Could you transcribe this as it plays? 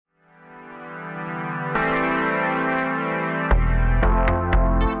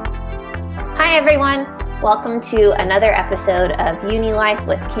Hi, everyone. Welcome to another episode of Uni Life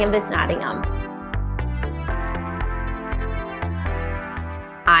with Canvas Nottingham.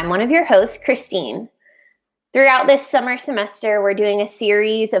 I'm one of your hosts, Christine. Throughout this summer semester, we're doing a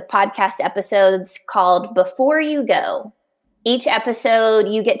series of podcast episodes called Before You Go. Each episode,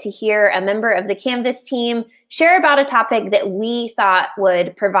 you get to hear a member of the Canvas team share about a topic that we thought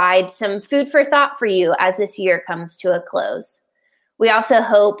would provide some food for thought for you as this year comes to a close. We also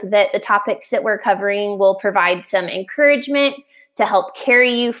hope that the topics that we're covering will provide some encouragement to help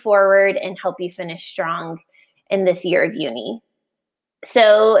carry you forward and help you finish strong in this year of uni.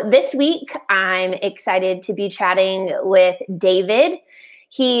 So this week, I'm excited to be chatting with David.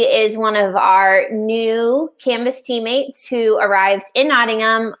 He is one of our new Canvas teammates who arrived in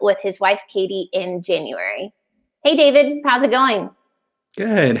Nottingham with his wife, Katie, in January. Hey, David, how's it going?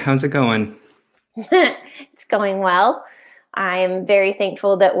 Good. How's it going? It's going well. I'm very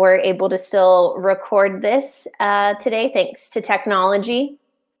thankful that we're able to still record this today, thanks to technology.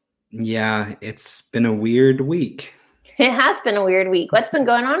 Yeah, it's been a weird week. It has been a weird week. What's been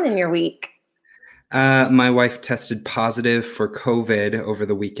going on in your week? My wife tested positive for COVID over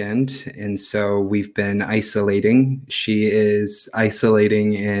the weekend, and so we've been isolating. She is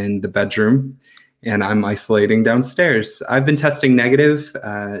isolating in the bedroom, and I'm isolating downstairs. I've been testing negative.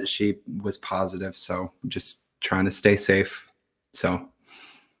 She was positive, so just trying to stay safe. So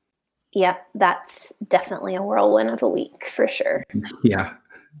yeah, that's definitely a whirlwind of a week for sure. Yeah,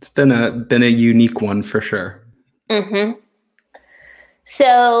 it's been a unique one for sure. Mm-hmm.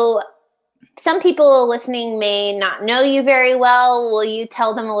 So some people listening may not know you very well. Will you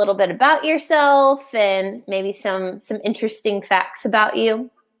tell them a little bit about yourself and maybe some interesting facts about you?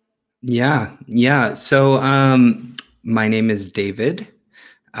 Yeah. So my name is David.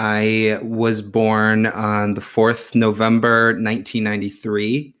 I was born on the 4th November,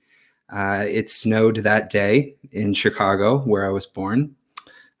 1993. It snowed that day in Chicago, where I was born.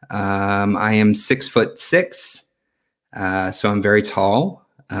 I am 6'6", so I'm very tall.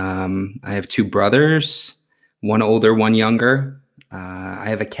 I have two brothers, one older, one younger. I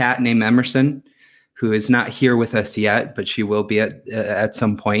have a cat named Emerson, who is not here with us yet, but she will be at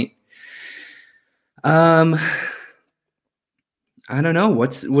some point. I don't know.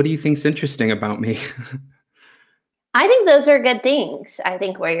 What do you think's interesting about me? I think those are good things. I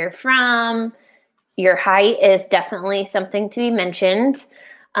think where you're from, your height is definitely something to be mentioned,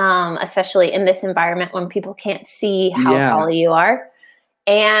 especially in this environment when people can't see how tall you are.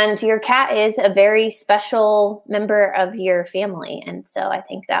 And your cat is a very special member of your family. And so I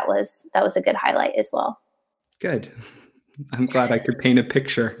think that was a good highlight as well. Good. I'm glad I could paint a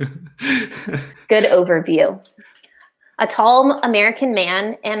picture. Good overview. A tall American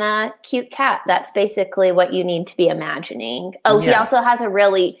man and a cute cat. That's basically what you need to be imagining. Oh, yeah. He also has a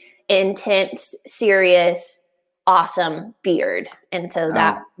really intense, serious, awesome beard. And so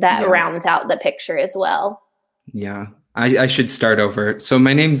that rounds out the picture as well. Yeah. I should start over. So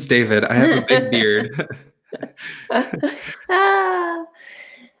my name's David. I have a big beard.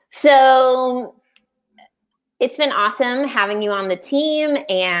 So it's been awesome having you on the team.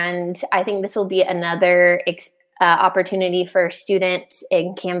 And I think this will be another opportunity for students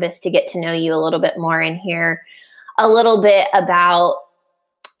in Canvas to get to know you a little bit more and hear a little bit about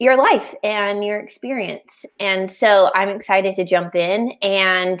your life and your experience. And so I'm excited to jump in.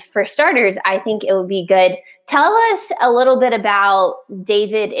 And for starters, I think it would be good. Tell us a little bit about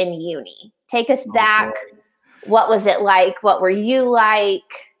David in uni. Take us back. What was it like? What were you like?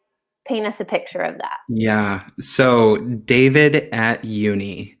 Paint us a picture of that. Yeah. So David at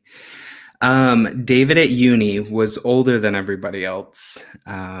uni. David at uni was older than everybody else.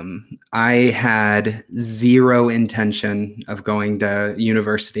 I had zero intention of going to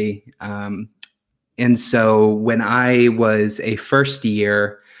university. And so when I was a first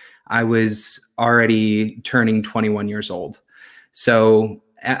year, I was already turning 21 years old. So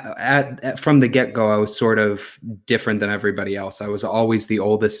from the get-go, I was sort of different than everybody else. I was always the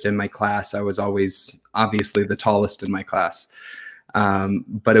oldest in my class. I was always obviously the tallest in my class.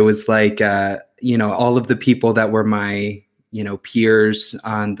 But it was like, all of the people that were my, peers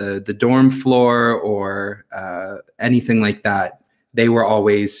on the dorm floor or anything like that, they were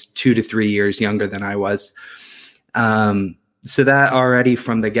always 2 to 3 years younger than I was. So that already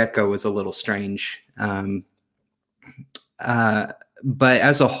from the get-go was a little strange. But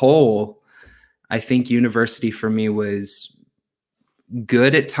as a whole, I think university for me was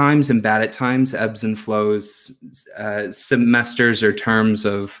good at times and bad at times, ebbs and flows, semesters or terms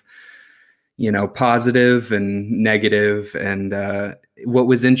of, positive and negative. And what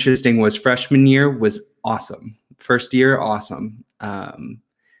was interesting was freshman year was awesome. First year, awesome.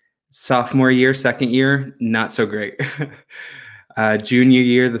 Sophomore year, second year, not so great. Junior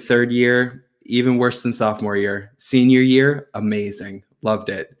year, the third year, even worse than sophomore year. Senior year, amazing. Loved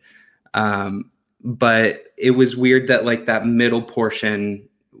it. But it was weird that like that middle portion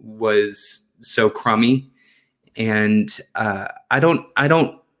was so crummy. And I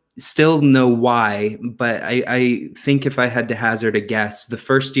don't still know why, but I think if I had to hazard a guess, the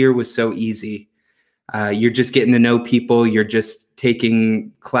first year was so easy. You're just getting to know people. You're just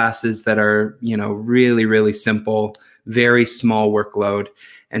taking classes that are, really, really simple, very small workload.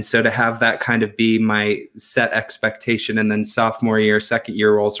 And so to have that kind of be my set expectation, and then sophomore year, second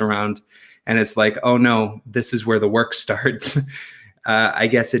year rolls around and it's like, oh no, this is where the work starts. I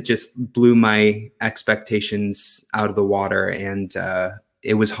guess it just blew my expectations out of the water, and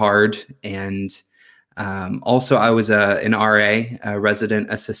it was hard. And also, I was an RA, a resident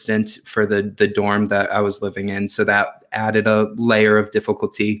assistant for the dorm that I was living in. So that added a layer of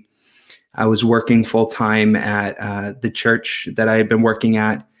difficulty. I was working full time at the church that I had been working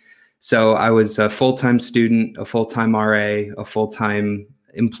at. So I was a full-time student, a full-time RA, a full-time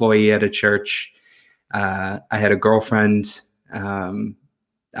employee at a church. I had a girlfriend.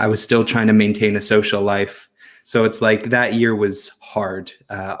 I was still trying to maintain a social life. So it's like that year was hard.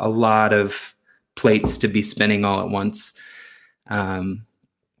 A lot of plates to be spinning all at once.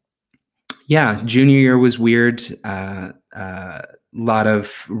 Junior year was weird. A lot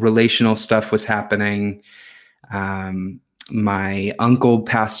of relational stuff was happening. My uncle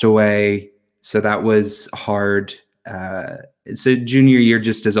passed away, so that was hard. So junior year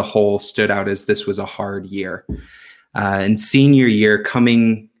just as a whole stood out as this was a hard year. And senior year,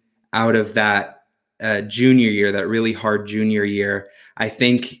 coming out of that junior year, that really hard junior year, I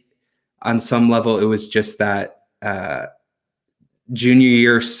think on some level it was just that junior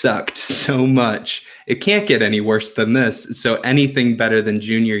year sucked so much. It can't get any worse than this. So anything better than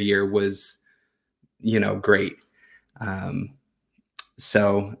junior year was, great.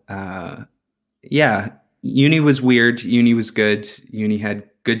 Uni was weird. Uni was good. Uni had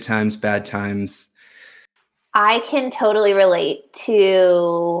good times, bad times. I can totally relate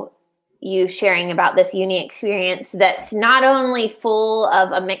to you sharing about this uni experience that's not only full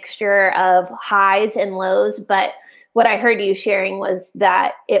of a mixture of highs and lows, but what I heard you sharing was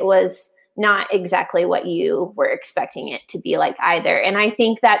that it was not exactly what you were expecting it to be like either. And I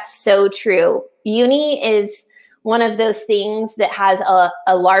think that's so true. Uni is one of those things that has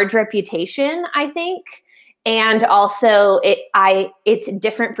a large reputation, I think. And also it's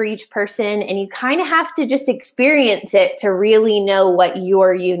different for each person, and you kind of have to just experience it to really know what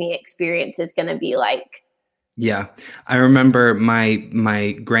your uni experience is going to be like. Yeah. I remember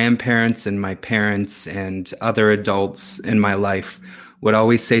my grandparents and my parents and other adults in my life would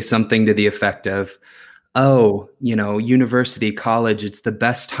always say something to the effect of, oh, university, college, it's the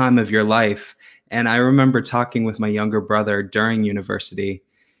best time of your life. And I remember talking with my younger brother during university,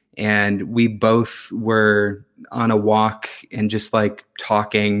 and we both were on a walk and just like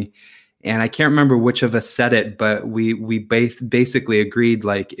talking. And I can't remember which of us said it, but we both basically agreed,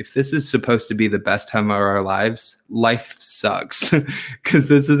 like, if this is supposed to be the best time of our lives, life sucks because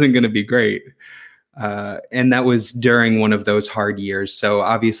this isn't going to be great. And that was during one of those hard years. So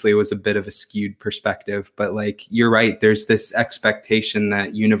obviously it was a bit of a skewed perspective, but like, you're right. There's this expectation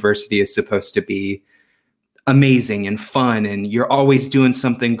that university is supposed to be amazing and fun, and you're always doing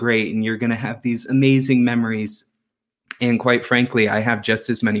something great, and you're going to have these amazing memories. And quite frankly, I have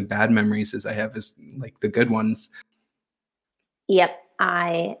just as many bad memories as I have as like the good ones. Yep.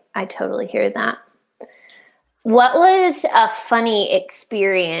 I totally hear that. What was a funny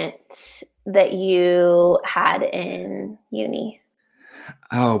experience that you had in uni?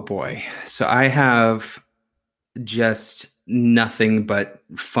 Oh boy. So I have just nothing but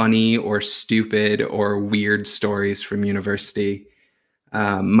funny or stupid or weird stories from university.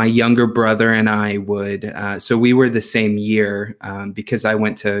 My younger brother and I would, so we were the same year because I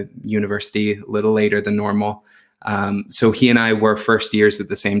went to university a little later than normal. So he and I were first years at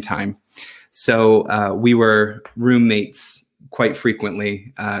the same time. So we were roommates quite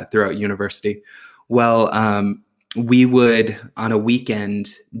frequently throughout university. Well, we would on a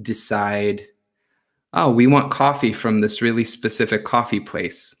weekend decide, oh, we want coffee from this really specific coffee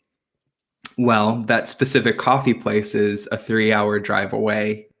place. Well, that specific coffee place is a 3-hour drive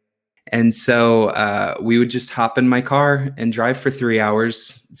away. And so we would just hop in my car and drive for 3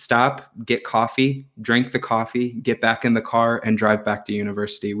 hours, stop, get coffee, drink the coffee, get back in the car, and drive back to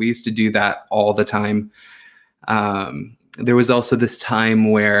university. We used to do that all the time. There was also this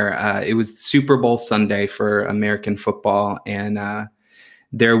time where it was Super Bowl Sunday for American football, and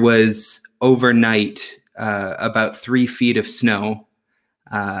there was overnight about 3 feet of snow.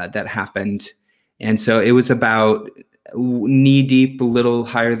 that happened. And so it was about knee deep, a little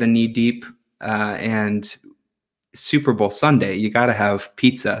higher than knee deep. And Super Bowl Sunday, you got to have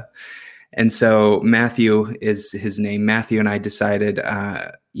pizza. And so Matthew is his name. Matthew and I decided,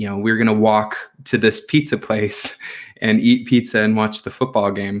 we're going to walk to this pizza place and eat pizza and watch the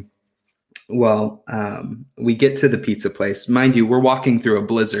football game. Well, we get to the pizza place. Mind you, we're walking through a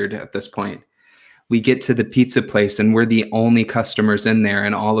blizzard at this point. We get to the pizza place and we're the only customers in there,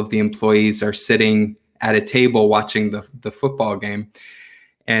 and all of the employees are sitting at a table watching the football game.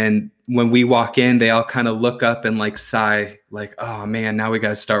 And when we walk in, they all kind of look up and like sigh, like, oh man, now we got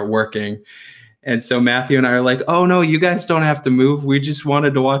to start working. And so Matthew and I are like, oh no, you guys don't have to move. We just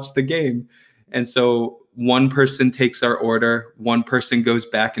wanted to watch the game. And so one person takes our order, one person goes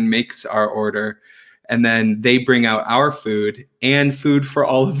back and makes our order, and then they bring out our food and food for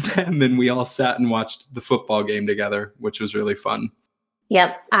all of them. And we all sat and watched the football game together, which was really fun.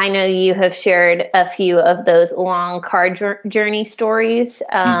 Yep. I know you have shared a few of those long car journey stories.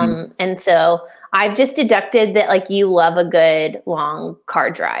 And so I've just deducted that like you love a good long car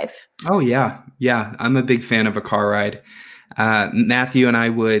drive. Oh, yeah. Yeah. I'm a big fan of a car ride. Matthew and I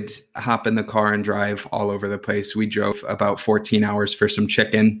would hop in the car and drive all over the place. We drove about 14 hours for some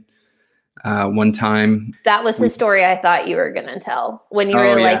chicken one time. That was the story I thought you were going to tell when you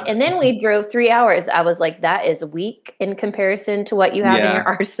were like, and then we drove 3 hours. I was like, that is weak in comparison to what you have in your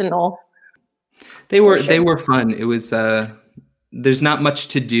arsenal. They were fun. It was, there's not much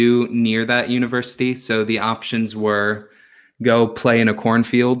to do near that university. So the options were go play in a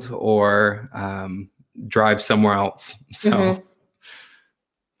cornfield or drive somewhere else. So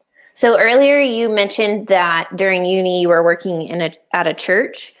earlier you mentioned that during uni you were working at a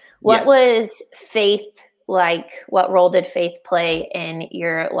church. What was faith like? What role did faith play in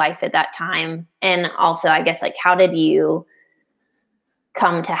your life at that time? And also, I guess, like, how did you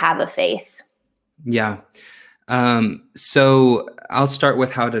come to have a faith? Yeah. So I'll start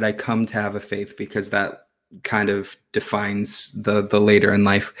with how did I come to have a faith, because that kind of defines the later in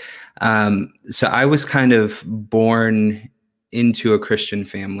life. So I was kind of born into a Christian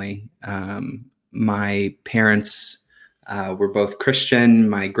family. My parents were both Christian.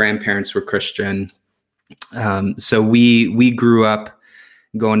 My grandparents were Christian. So we grew up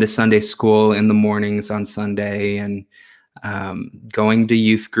going to Sunday school in the mornings on Sunday, and going to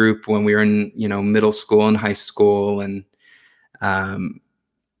youth group when we were in, middle school and high school. And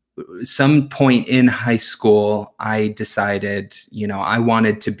some point in high school, I decided, I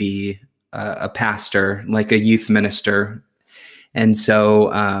wanted to be a pastor, like a youth minister. And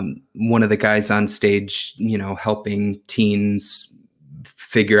so one of the guys on stage, helping teens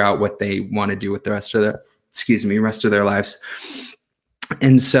figure out what they want to do with the rest of their lives.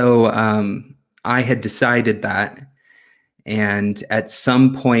 And so I had decided that. And at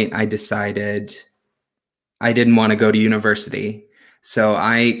some point I decided I didn't want to go to university. So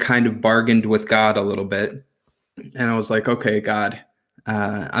I kind of bargained with God a little bit. And I was like, okay, God,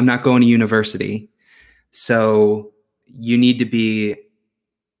 I'm not going to university. So you need to be,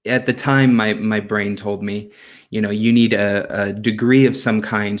 at the time, my brain told me, you need a degree of some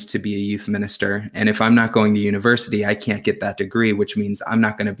kind to be a youth minister. And if I'm not going to university, I can't get that degree, which means I'm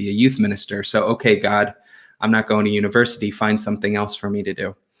not going to be a youth minister. So, okay, God, I'm not going to university. Find something else for me to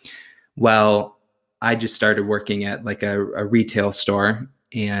do. Well, I just started working at like a retail store.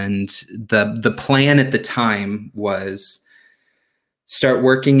 And the plan at the time was start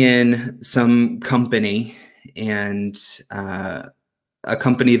working in some company, and a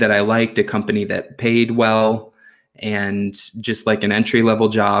company that I liked, a company that paid well, and just like an entry-level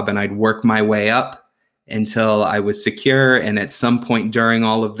job. And I'd work my way up until I was secure. And at some point during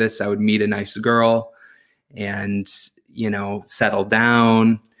all of this, I would meet a nice girl and, settle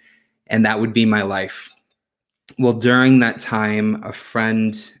down. And that would be my life. Well, during that time, a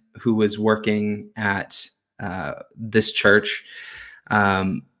friend who was working at this church,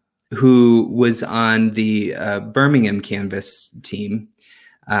 who was on the Birmingham Canvas team,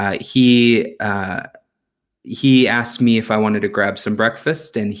 he asked me if I wanted to grab some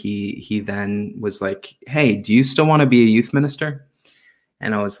breakfast, and he then was like, hey, do you still want to be a youth minister?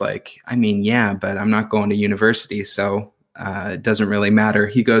 And I was like, I mean, yeah, but I'm not going to university, so it doesn't really matter.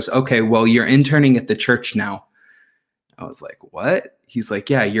 He goes, okay, well, you're interning at the church now. I was like, what? He's like,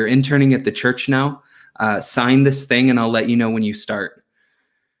 yeah, you're interning at the church now. Sign this thing and I'll let you know when you start.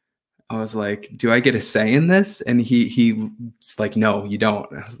 I was like, do I get a say in this? And he's like, no, you don't.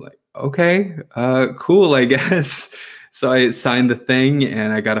 I was like, okay, cool, I guess. So I signed the thing,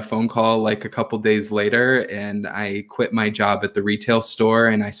 and I got a phone call like a couple days later, and I quit my job at the retail store,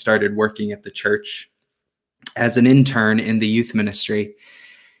 and I started working at the church as an intern in the youth ministry.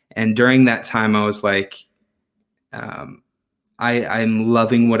 And during that time, I was like, I'm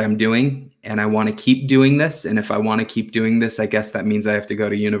loving what I'm doing and I want to keep doing this. And if I want to keep doing this, I guess that means I have to go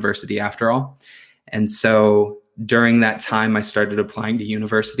to university after all. And so during that time, I started applying to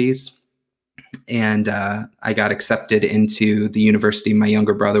universities, and I got accepted into the university my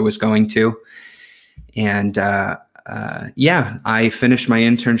younger brother was going to. And I finished my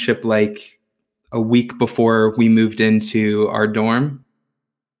internship like a week before we moved into our dorm.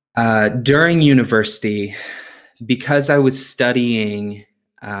 During university, because I was studying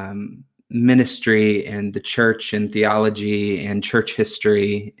ministry and the church and theology and church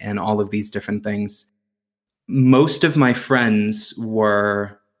history and all of these different things, most of my friends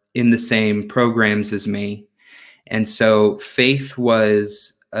were in the same programs as me. And so faith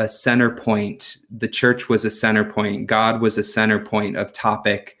was a center point. The church was a center point. God was a center point of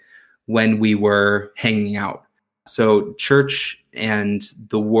topic when we were hanging out. So church and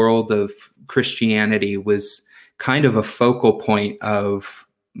the world of Christianity was kind of a focal point of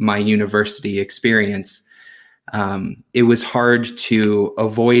my university experience. It was hard to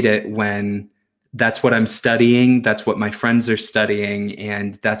avoid it when that's what I'm studying, that's what my friends are studying,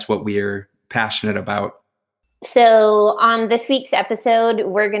 and that's what we're passionate about. So on this week's episode,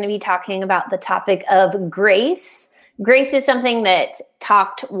 we're going to be talking about the topic of grace. Grace is something that's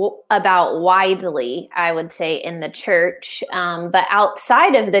talked about widely, I would say, in the church. But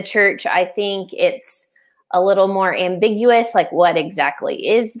outside of the church, I think it's a little more ambiguous. Like, what exactly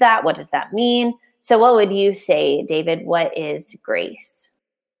is that? What does that mean? So what would you say, David? What is grace?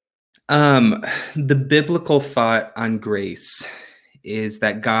 The biblical thought on grace is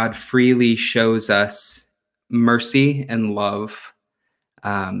that God freely shows us mercy and love,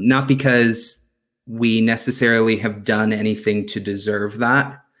 not because we necessarily have done anything to deserve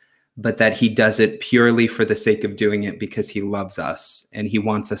that, but that he does it purely for the sake of doing it because he loves us and he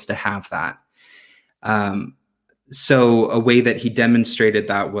wants us to have that. So a way that he demonstrated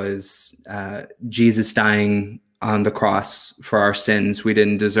that was Jesus dying on the cross for our sins. We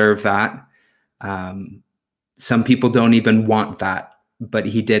didn't deserve that. Some people don't even want that, but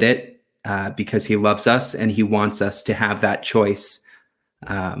he did it because he loves us and he wants us to have that choice.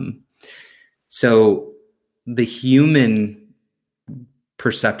 So the human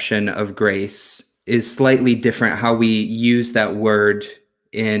perception of grace is slightly different. How we use that word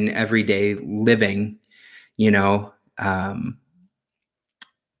in everyday living,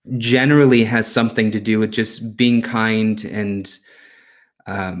 generally has something to do with just being kind and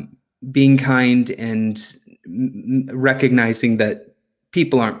recognizing that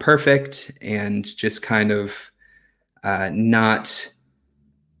people aren't perfect and just kind of not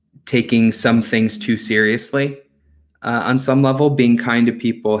taking some things too seriously on some level, being kind to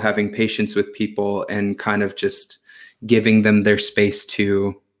people, having patience with people, and kind of just giving them their space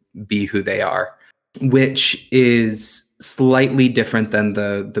to be who they are, which is slightly different than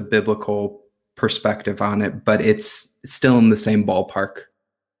the biblical perspective on it, but it's still in the same ballpark.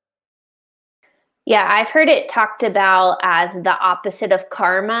 Yeah, I've heard it talked about as the opposite of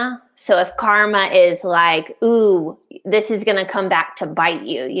karma. So if karma is like, ooh, this is going to come back to bite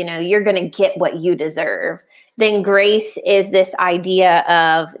you, you're going to get what you deserve, then grace is this idea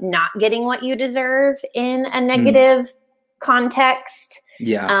of not getting what you deserve in a negative context.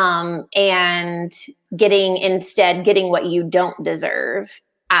 Yeah. And getting what you don't deserve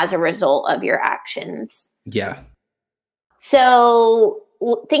as a result of your actions. Yeah. So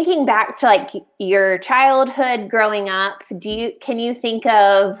thinking back to like your childhood growing up, can you think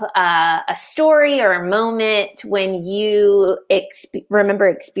of a story or a moment when you remember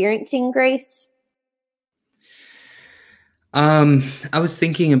experiencing grace? I was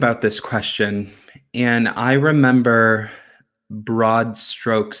thinking about this question, and I remember broad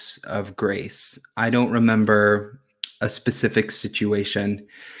strokes of grace. I don't remember a specific situation.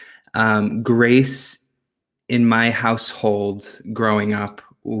 Grace in my household growing up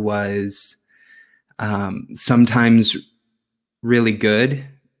was sometimes really good,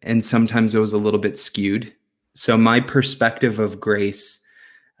 and sometimes it was a little bit skewed. So my perspective of grace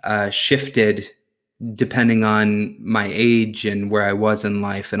shifted depending on my age and where I was in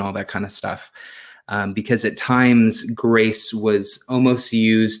life and all that kind of stuff. Because at times grace was almost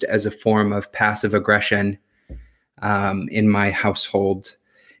used as a form of passive aggression in my household.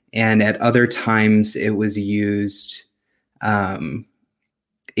 And at other times it was used in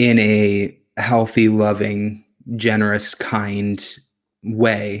a healthy, loving, generous, kind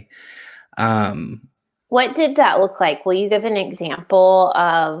way. What did that look like? Will you give an example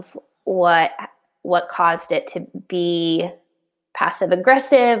of what caused it to be passive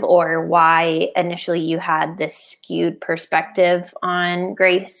aggressive, or why initially you had this skewed perspective on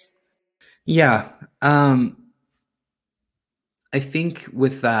grace? Yeah. I think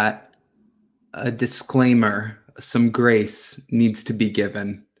with that, a disclaimer, some grace needs to be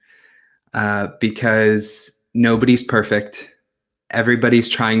given because nobody's perfect. Everybody's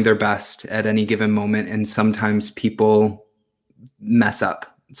trying their best at any given moment, and sometimes people mess up.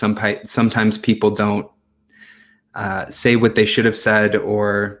 Sometimes people don't say what they should have said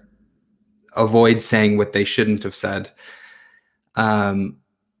or avoid saying what they shouldn't have said.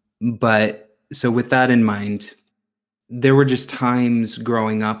 But so with that in mind, there were just times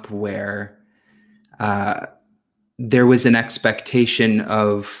growing up where there was an expectation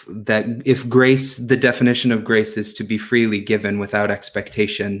of that if grace, the definition of grace is to be freely given without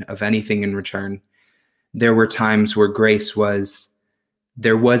expectation of anything in return. There were times where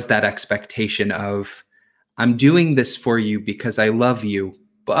there was that expectation of, I'm doing this for you because I love you,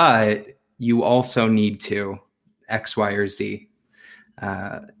 but you also need to X, Y, or Z.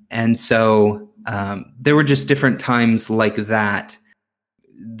 And so there were just different times like that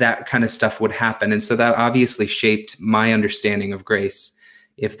kind of stuff would happen. And so that obviously shaped my understanding of grace,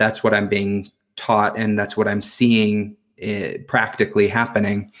 if that's what I'm being taught and that's what I'm seeing practically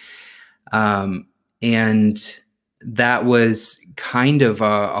happening. And that was kind of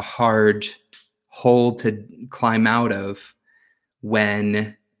a hard hole to climb out of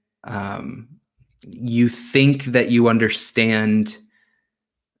when you think that you understand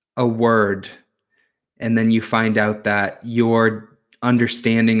a word, and then you find out that your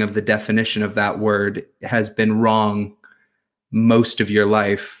understanding of the definition of that word has been wrong most of your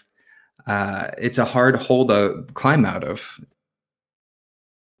life. It's a hard hole to climb out of.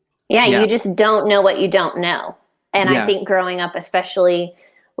 Yeah, you just don't know what you don't know. And Yeah. I think growing up, especially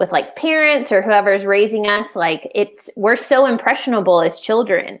with like parents or whoever's raising us, like we're so impressionable as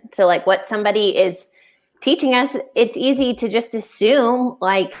children. So like what somebody is teaching us, it's easy to just assume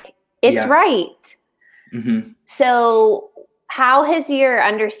like it's right. Mm-hmm. So how has your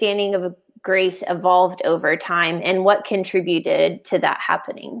understanding of grace evolved over time, and what contributed to that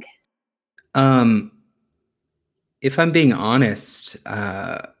happening? If I'm being honest,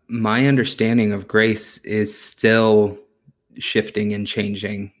 my understanding of grace is still shifting and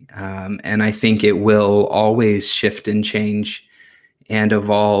changing. And I think it will always shift and change and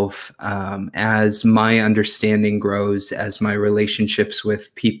evolve as my understanding grows, as my relationships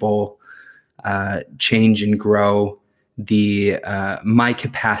with people change and grow. My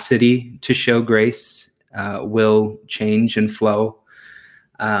capacity to show grace will change and flow.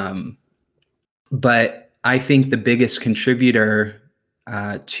 But I think the biggest contributor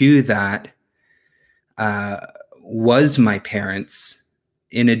to that was my parents,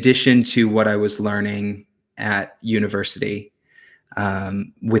 in addition to what I was learning at university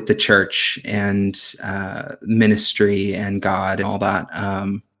with the church and ministry and God and all that.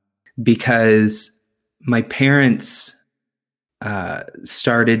 Because my parents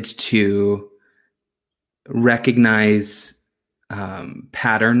started to recognize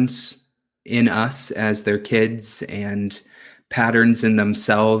patterns in us as their kids, and patterns in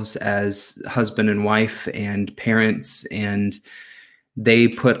themselves as husband and wife and parents. And they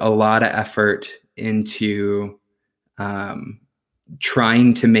put a lot of effort into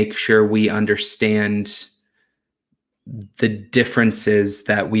trying to make sure we understand the differences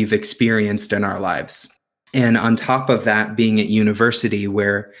that we've experienced in our lives. And on top of that, being at university,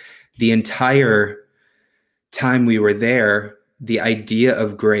 where the entire time we were there, the idea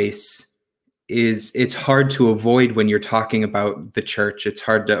of grace it's hard to avoid when you're talking about the church. It's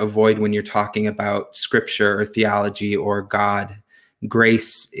hard to avoid when you're talking about scripture or theology or God.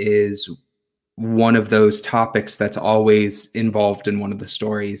 Grace is one of those topics that's always involved in one of the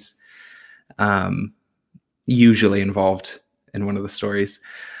stories, usually involved in one of the stories.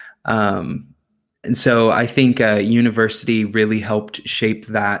 And so I think university really helped shape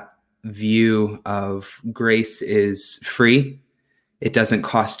that view of grace is free. It doesn't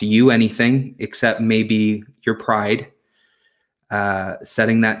cost you anything except maybe your pride,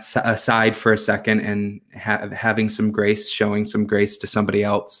 setting that aside for a second and having some grace, showing some grace to somebody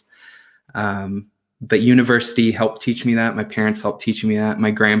else. But university helped teach me that. My parents helped teach me that.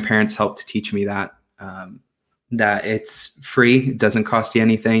 My grandparents helped teach me that, that it's free, it doesn't cost you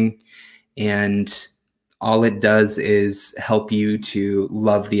anything. And all it does is help you to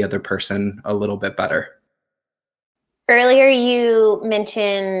love the other person a little bit better. Earlier, you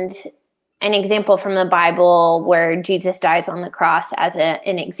mentioned an example from the Bible where Jesus dies on the cross as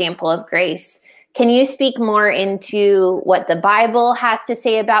an example of grace. Can you speak more into what the Bible has to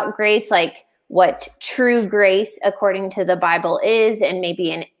say about grace? Like, what true grace according to the Bible is, and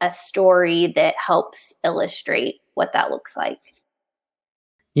maybe a story that helps illustrate what that looks like.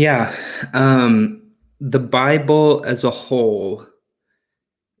 Yeah. The Bible as a whole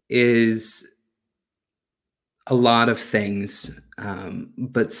is a lot of things,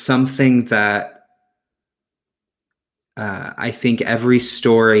 but something that I think every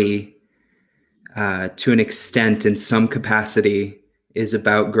story, to an extent, in some capacity, is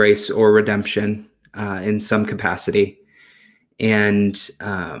about grace or redemption in some capacity. And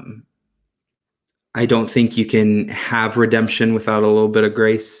I don't think you can have redemption without a little bit of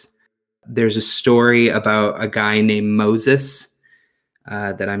grace. There's a story about a guy named Moses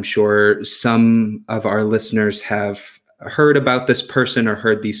that I'm sure some of our listeners have heard about this person or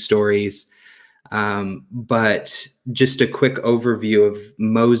heard these stories. But just a quick overview of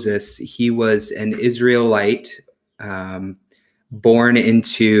Moses. He was an Israelite born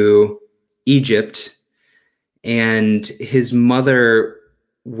into Egypt, and his mother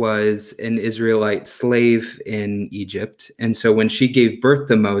was an Israelite slave in Egypt. And so when she gave birth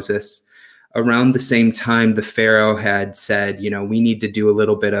to Moses, around the same time, the Pharaoh had said, we need to do a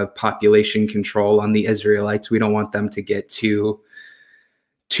little bit of population control on the Israelites. We don't want them to get too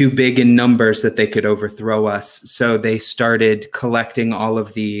big in numbers that they could overthrow us. So they started collecting all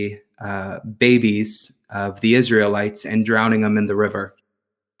of the babies of the Israelites and drowning them in the river.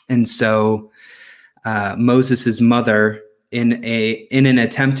 And so Moses's mother, in an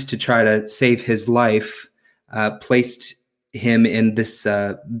attempt to try to save his life, placed him in this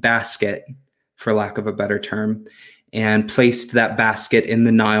basket, for lack of a better term, and placed that basket in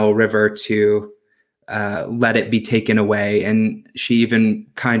the Nile River to let it be taken away. And she even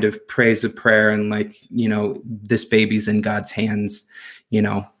kind of prays a prayer and this baby's in God's hands,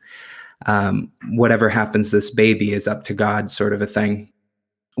 whatever happens to this baby is up to God, sort of a thing.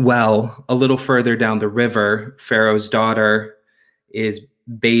 Well, a little further down the river, Pharaoh's daughter is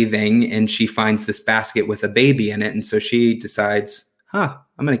bathing and she finds this basket with a baby in it. And so she decides, I'm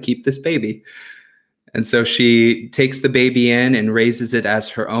going to keep this baby. And so she takes the baby in and raises it as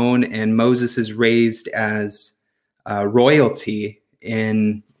her own. And Moses is raised as royalty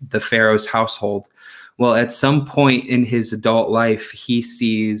in the Pharaoh's household. Well, at some point in his adult life, he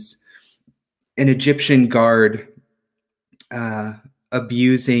sees an Egyptian guard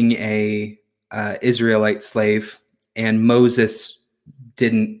abusing a Israelite slave, and Moses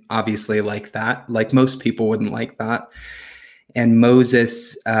didn't obviously like that. Like most people wouldn't like that. And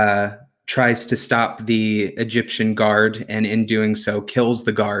Moses tries to stop the Egyptian guard, and in doing so kills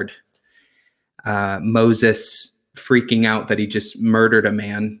the guard. Moses, freaking out that he just murdered a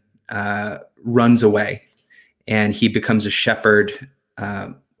man, runs away, and he becomes a shepherd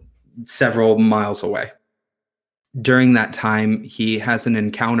several miles away. During that time, he has an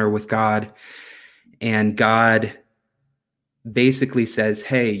encounter with God, and God basically says,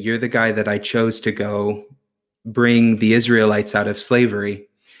 hey, you're the guy that I chose to go bring the Israelites out of slavery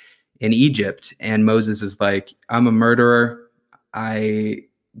in Egypt. And Moses is like, I'm a murderer. I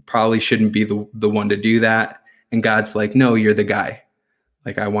probably shouldn't be the one to do that. And God's like, no, you're the guy.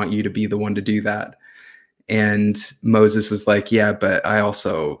 Like, I want you to be the one to do that. And Moses is like, yeah, but I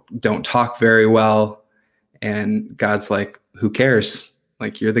also don't talk very well. And God's like, who cares?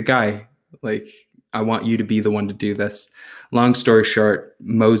 Like, you're the guy. Like, I want you to be the one to do this. Long story short,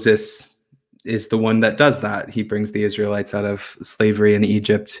 Moses is the one that does that. He brings the Israelites out of slavery in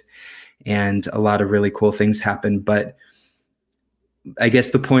Egypt, and a lot of really cool things happen. But I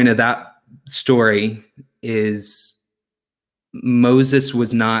guess the point of that story is Moses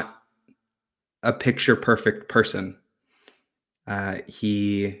was not a picture perfect person.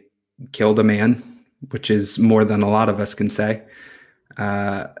 He killed a man, which is more than a lot of us can say.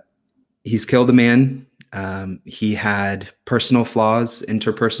 He's killed a man. He had personal flaws,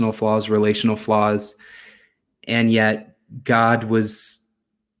 interpersonal flaws, relational flaws, and yet God was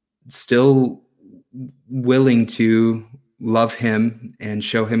still willing to love him and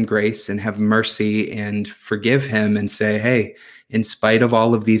show him grace and have mercy and forgive him and say, hey, in spite of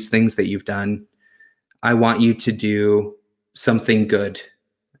all of these things that you've done, I want you to do something good.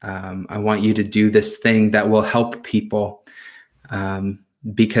 I want you to do this thing that will help people,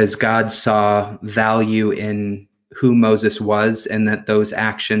 because God saw value in who Moses was, and that those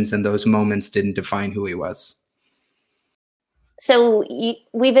actions and those moments didn't define who he was. So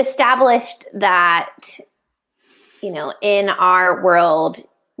we've established that, in our world,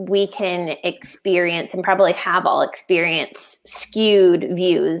 we can experience and probably have all experienced skewed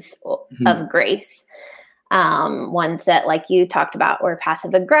views of grace. Ones that, like you talked about, were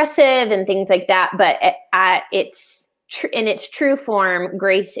passive aggressive and things like that. But at its in its true form,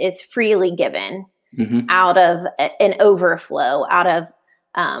 grace is freely given Mm-hmm. out of an overflow, out of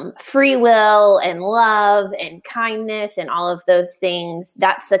free will and love and kindness and all of those things.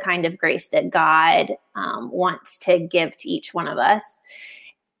 That's the kind of grace that God wants to give to each one of us.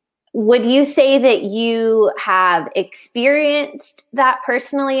 Would you say that you have experienced that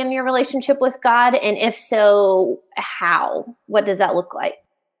personally in your relationship with God? And if so, how? What does that look like?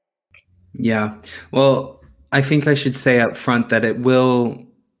 Yeah. Well, I think I should say up front that it will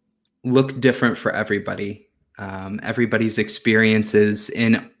look different for everybody. Everybody's experiences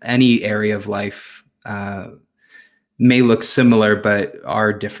in any area of life may look similar, but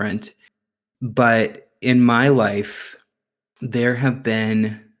are different. But in my life, there have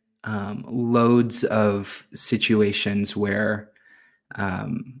been loads of situations where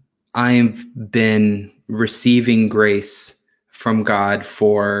I've been receiving grace from God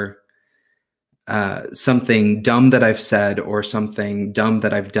for something dumb that I've said, or something dumb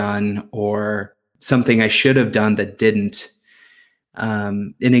that I've done, or something I should have done that didn't.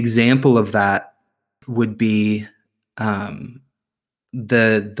 An example of that would be the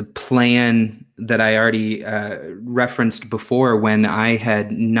plan that I already referenced before, when I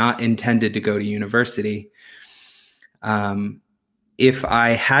had not intended to go to university. If I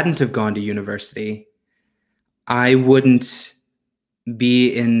hadn't have gone to university, I wouldn't be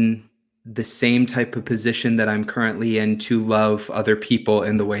in the same type of position that I'm currently in to love other people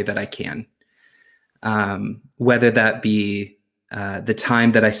in the way that I can. Whether that be the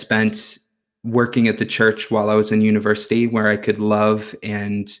time that I spent working at the church while I was in university, where I could love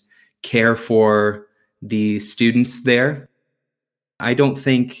and care for the students there. I don't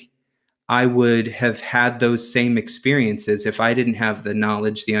think I would have had those same experiences if I didn't have the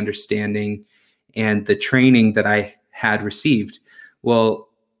knowledge, the understanding, and the training that I had received. Well,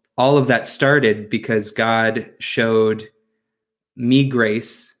 all of that started because God showed me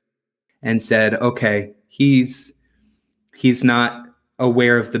grace and said, okay, he's not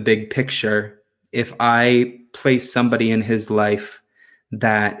aware of the big picture. If I place somebody in his life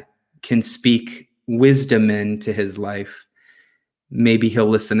that can speak wisdom into his life, maybe he'll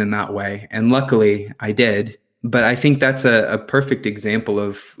listen in that way. And luckily I did. But I think that's a perfect example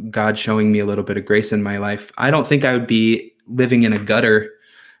of God showing me a little bit of grace in my life. I don't think I would be living in a gutter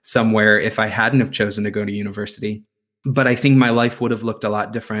somewhere if I hadn't have chosen to go to university. But I think my life would have looked a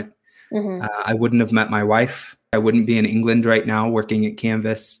lot different. Mm-hmm. I wouldn't have met my wife. I wouldn't be in England right now working at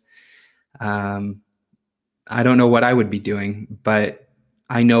Canvas. I don't know what I would be doing, but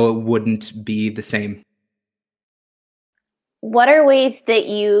I know it wouldn't be the same. What are ways that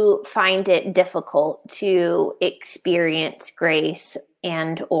you find it difficult to experience grace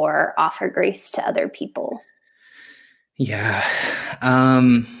and or offer grace to other people? Yeah.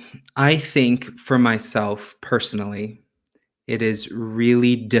 I think for myself personally, it is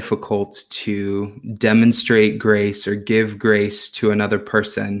really difficult to demonstrate grace or give grace to another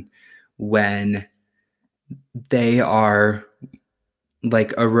person when they are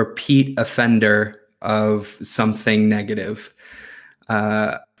like a repeat offender of something negative.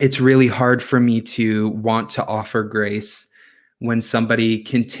 It's really hard for me to want to offer grace when somebody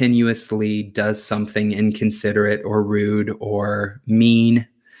continuously does something inconsiderate or rude or mean.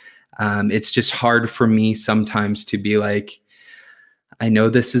 It's just hard for me sometimes to be like, I know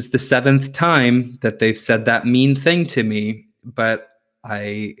this is the 7th time that they've said that mean thing to me, but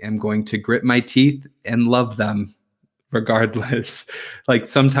I am going to grit my teeth and love them regardless. Like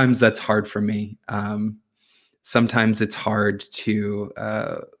sometimes that's hard for me. Sometimes it's hard to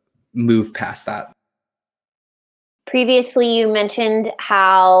move past that. Previously, you mentioned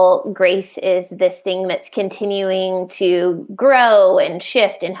how grace is this thing that's continuing to grow and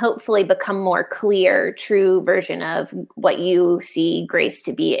shift and hopefully become more clear, true version of what you see grace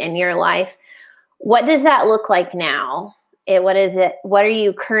to be in your life. What does that look like now? What is it? What are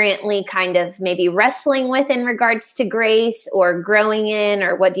you currently kind of maybe wrestling with in regards to grace or growing in,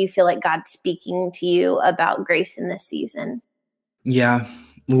 or what do you feel like God's speaking to you about grace in this season? Yeah.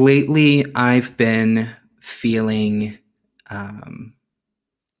 Lately, I've been feeling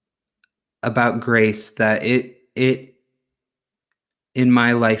about grace that it in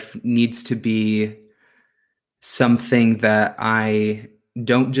my life needs to be something that I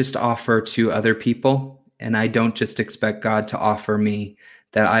don't just offer to other people, and I don't just expect God to offer me,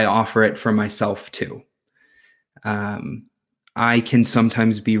 that I offer it for myself too. I can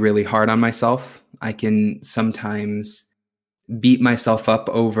sometimes be really hard on myself. I can sometimes beat myself up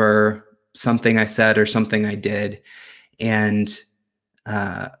over something I said or something I did. And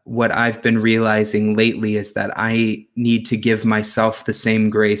what I've been realizing lately is that I need to give myself the same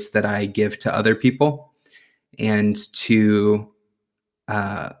grace that I give to other people. and to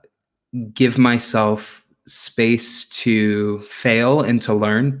give myself space to fail and to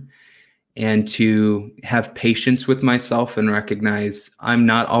learn, and to have patience with myself and recognize I'm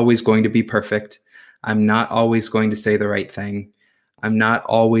not always going to be perfect. I'm not always going to say the right thing. I'm not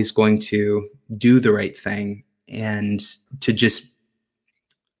always going to do the right thing. And to just,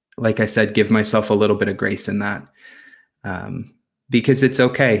 like I said, give myself a little bit of grace in that. Because it's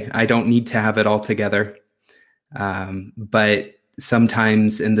okay. I don't need to have it all together. But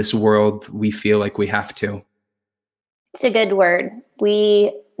sometimes in this world, we feel like we have to. It's a good word.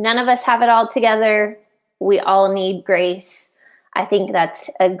 None of us have it all together. We all need grace. I think that's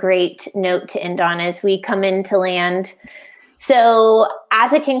a great note to end on as we come into land. So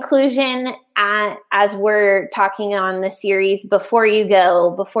as a conclusion, as we're talking on the series, before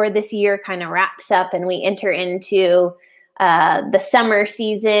this year kind of wraps up and we enter into the summer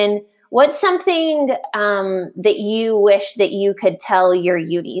season, what's something that you wish that you could tell your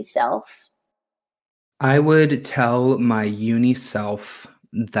uni self? I would tell my uni self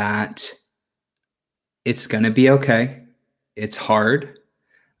that it's going to be okay. It's hard,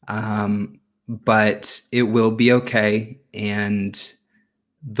 but it will be okay. And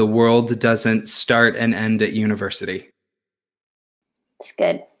the world doesn't start and end at university. It's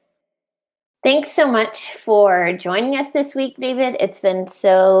good. Thanks so much for joining us this week, David. It's been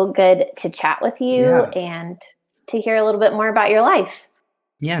so good to chat with you and to hear a little bit more about your life.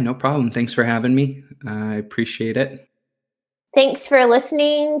 Yeah, no problem. Thanks for having me. I appreciate it. Thanks for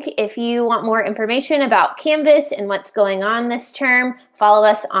listening. If you want more information about Canvas and what's going on this term, follow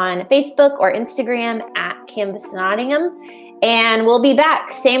us on Facebook or Instagram at Canvas Nottingham. And we'll be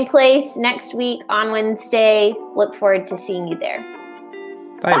back, same place next week on Wednesday. Look forward to seeing you there.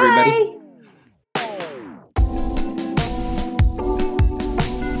 Bye. Everybody.